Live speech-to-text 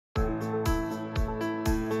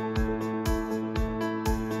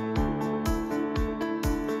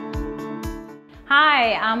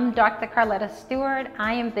Hi, I'm Dr. Carletta Stewart.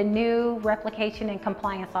 I am the new Replication and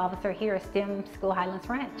Compliance Officer here at STEM School Highlands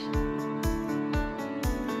Ranch.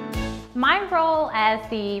 My role as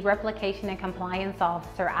the Replication and Compliance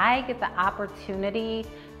Officer, I get the opportunity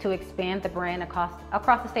to expand the brand across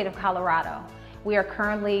the state of Colorado. We are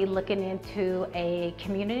currently looking into a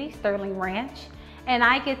community, Sterling Ranch, and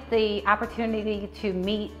I get the opportunity to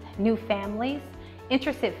meet new families,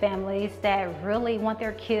 interested families that really want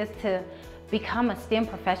their kids to become a STEM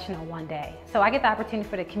professional one day. So I get the opportunity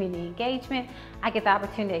for the community engagement. I get the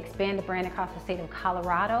opportunity to expand the brand across the state of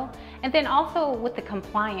Colorado. And then also with the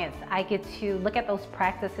compliance, I get to look at those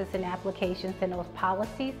practices and applications and those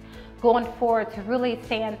policies going forward to really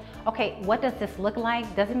saying, okay, what does this look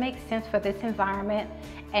like? Does it make sense for this environment?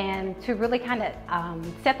 And to really kind of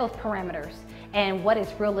set those parameters and what is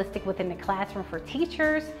realistic within the classroom for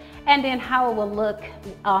teachers, and then how it will look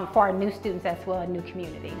for our new students as well in new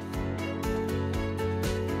communities.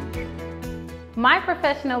 My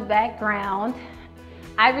professional background,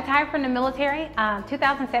 I retired from the military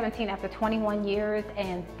 2017 after 21 years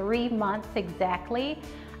and 3 months exactly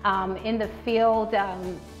in the field,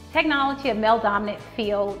 technology, a male-dominant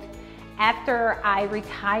field. After I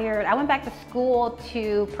retired, I went back to school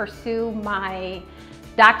to pursue my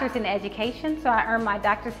doctor's in education. So I earned my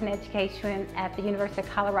doctor's in education at the University of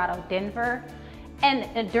Colorado, Denver.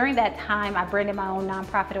 And during that time, I branded my own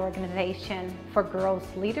nonprofit organization for girls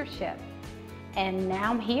leadership. And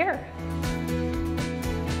now I'm here.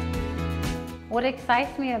 What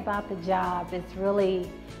excites me about the job is really,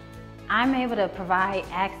 I'm able to provide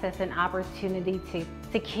access and opportunity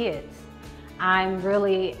to kids. I'm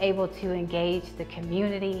really able to engage the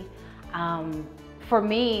community. For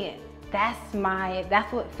me, that's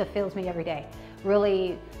what fulfills me every day.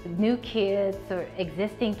 Really, new kids or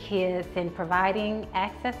existing kids, and providing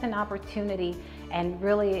access and opportunity and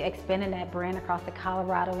really expanding that brand across the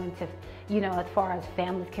Colorado into, as far as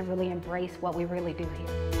families can really embrace what we really do here.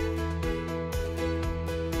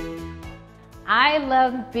 I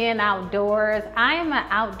love being outdoors. I am an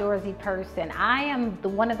outdoorsy person. I am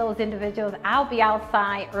one of those individuals, I'll be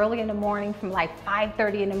outside early in the morning from like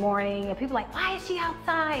 5:30 in the morning, and people are like, why is she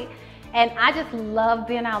outside? And I just love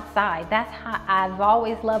being outside. That's how I've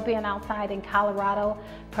always loved being outside, and Colorado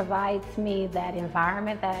provides me that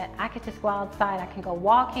environment that I could just go outside. I can go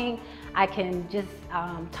walking, I can just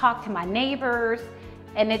talk to my neighbors,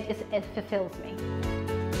 and it fulfills me.